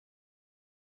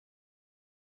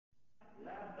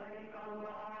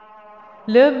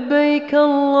لبيك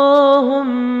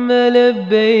اللهم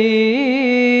لبيك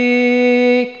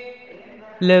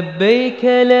لبيك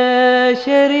لا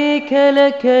شريك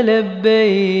لك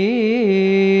لبيك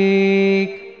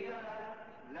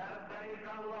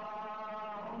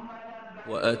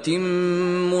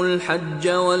وأتموا الحج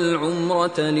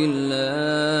والعمرة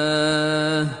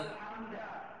لله.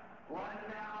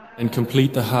 And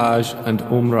complete the Hajj and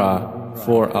Umrah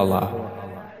for Allah.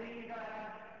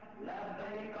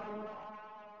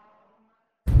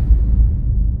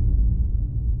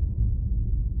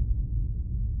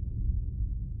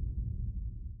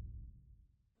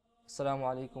 Assalaamu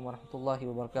Alaikum wa Rahmatullahi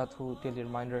wa Barakaathuhu. Daily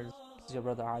reminders. This is your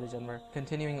brother Aarij Anwer.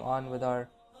 Continuing on with our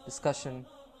discussion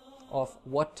of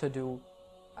what to do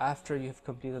after you've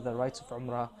completed the rites of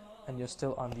Umrah and you're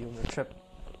still on the Umrah trip.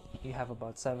 You have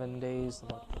about 7 days,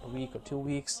 about a week or 2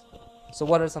 weeks. So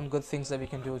what are some good things that we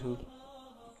can do to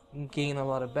gain a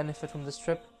lot of benefit from this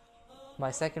trip?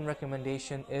 My second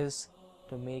recommendation is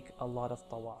to make a lot of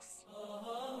Tawaf.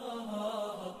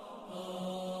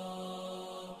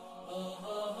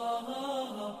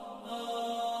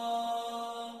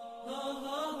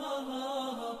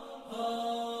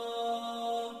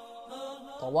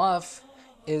 Tawaf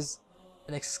is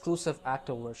an exclusive act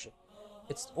of worship.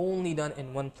 It's only done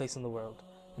in one place in the world,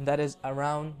 and that is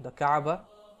around the Kaaba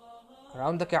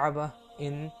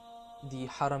in the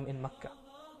Haram in Mecca.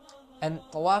 And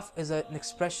Tawaf is an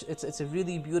expression, it's a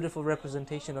really beautiful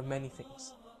representation of many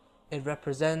things. It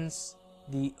represents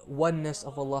the oneness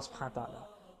of Allah subhanahu wa ta'ala,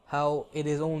 how it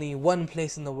is only one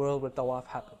place in the world where Tawaf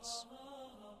happens,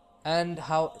 and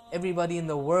how everybody in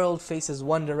the world faces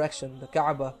one direction, the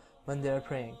Kaaba, when they're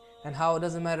praying, and how it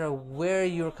doesn't matter where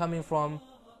you're coming from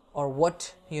or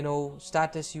what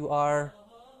status you are,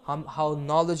 how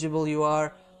knowledgeable you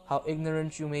are, how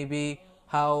ignorant you may be,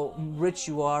 how rich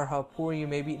you are, how poor you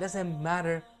may be. It doesn't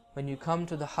matter. When you come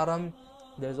to the Haram,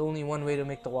 there's only one way to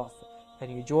make Tawaf,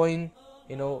 and you join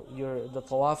the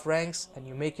Tawaf ranks and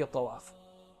you make your Tawaf.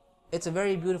 It's a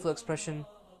very beautiful expression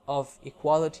of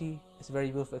equality. It's a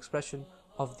very beautiful expression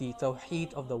of the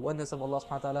Tawheed, of the oneness of Allah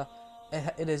subhanahu wa ta'ala.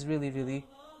 It is really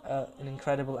an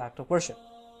incredible act of worship.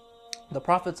 The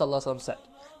Prophet ﷺ said,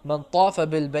 "Man tafa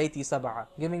bil bayti sab'a,"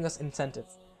 giving us incentive.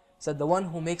 Said the one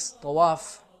who makes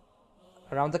tawaf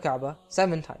around the Kaaba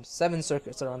 7 times, 7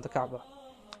 circuits around the Kaaba,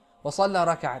 وَصَلَّى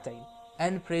رَكَعَتَيْنِ,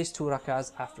 and prays 2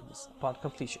 rak'ahs after this upon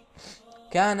completion.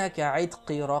 كَانَ كَعِتْقِ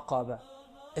رَقَبَةٍ.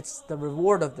 It's the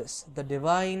reward of this, the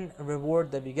divine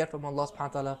reward that we get from Allah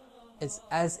subhanahu wa ta'ala, is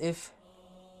as if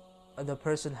the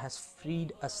person has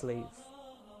freed a slave.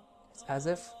 It's as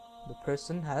if the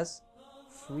person has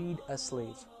freed a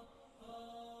slave.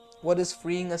 What is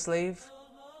freeing a slave?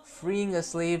 Freeing a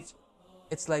slave,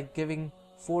 it's like giving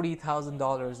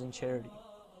 $40,000 in charity.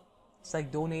 It's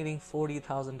like donating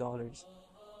 $40,000.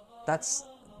 That's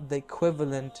the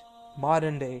equivalent,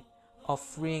 modern day, of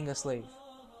freeing a slave.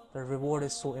 The reward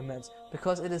is so immense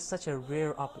because it is such a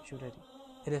rare opportunity.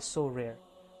 It is so rare.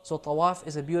 So Tawaf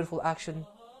is a beautiful action,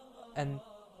 and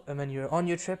when you're on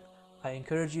your trip, I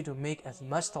encourage you to make as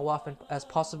much Tawaf as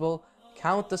possible.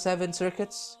 Count the 7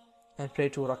 circuits and pray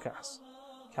 2 rak'ahs.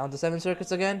 Count the 7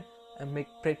 circuits again and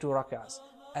pray 2 rak'ahs.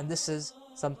 And this is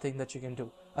something that you can do.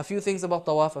 A few things about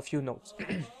Tawaf, a few notes.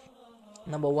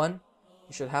 Number 1,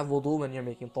 you should have wudu when you're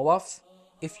making Tawaf.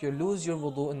 If you lose your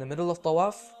wudu in the middle of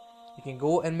Tawaf, you can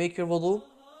go and make your wudu,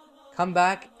 come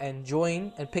back and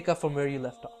join and pick up from where you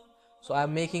left off. So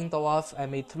I'm making Tawaf, I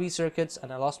made 3 circuits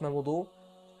and I lost my wudu.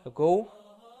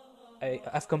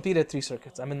 I've completed 3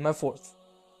 circuits, I'm in my 4th.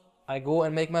 I go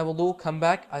and make my wudu, come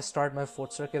back, I start my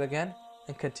 4th circuit again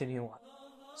and continue on.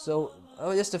 So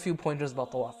just a few pointers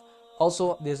about Tawaf.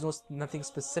 Also, there's nothing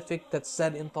specific that's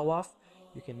said in Tawaf.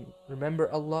 You can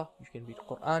remember Allah, you can read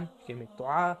Quran, you can make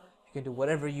dua, you can do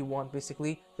whatever you want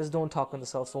basically. Just don't talk on the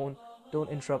cell phone, don't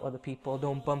interrupt other people,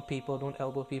 don't bump people, don't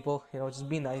elbow people, just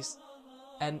be nice.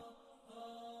 And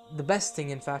the best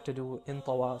thing in fact to do in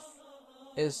Tawaf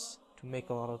is to make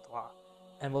a lot of dua.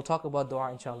 And we'll talk about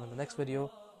dua inshallah in the next video.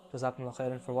 Jazakumullah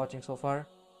khairan for watching so far.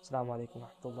 Assalamu alaikum wa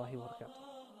rahmatullahi wa barakatuh.